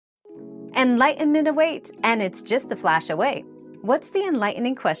Enlightenment awaits, and it's just a flash away. What's the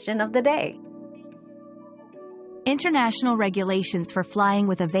enlightening question of the day? International regulations for flying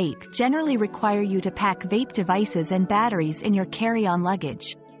with a vape generally require you to pack vape devices and batteries in your carry-on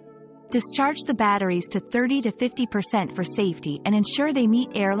luggage. Discharge the batteries to 30 to 50% for safety and ensure they meet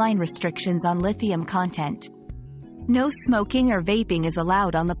airline restrictions on lithium content. No smoking or vaping is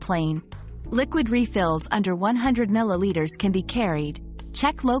allowed on the plane. Liquid refills under 100 milliliters can be carried.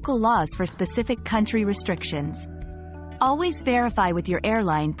 Check local laws for specific country restrictions. Always verify with your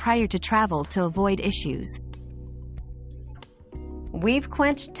airline prior to travel to avoid issues. We've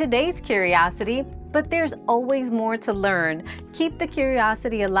quenched today's curiosity, but there's always more to learn. Keep the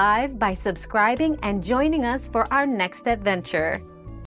curiosity alive by subscribing and joining us for our next adventure.